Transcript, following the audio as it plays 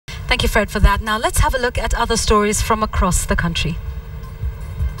Thank you, Fred, for that. Now let's have a look at other stories from across the country.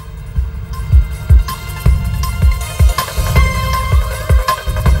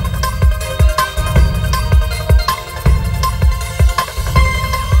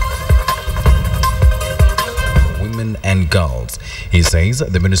 Women and girls. He says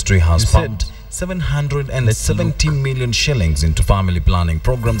the ministry has pumped 770 million shillings into family planning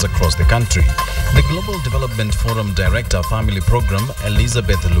programs across the country. The Global Development Forum Director Family Program,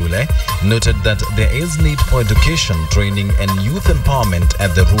 Elizabeth Lule, noted that there is need for education, training and youth empowerment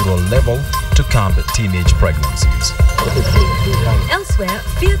at the rural level to curb teenage pregnancies. Elsewhere,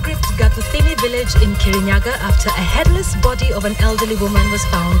 fear gripped Gatuthini village in Kirinyaga after a headless body of an elderly woman was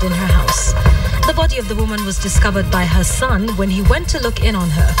found in her house. The body of the woman was discovered by her son when he went to look in on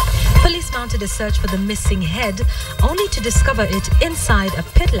her. Police mounted a search for the missing head, only to discover it inside a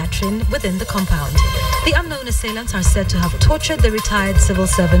pit latrine within the compound. The unknown assailants are said to have tortured the retired civil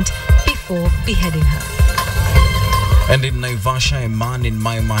servant before beheading her. And in Naivasha, a man in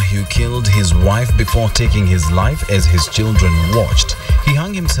Maimahiu killed his wife before taking his life as his children watched. He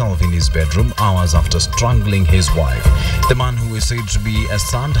hung himself in his bedroom hours after strangling his wife. The man, who is said to be a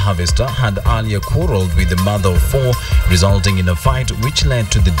sand harvester, had earlier quarreled with the mother of four, resulting in a fight which led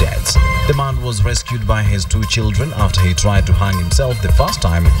to the deaths. The man was rescued by his two children after he tried to hang himself the first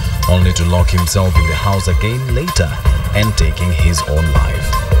time, only to lock himself in the house again later and taking his own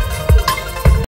life.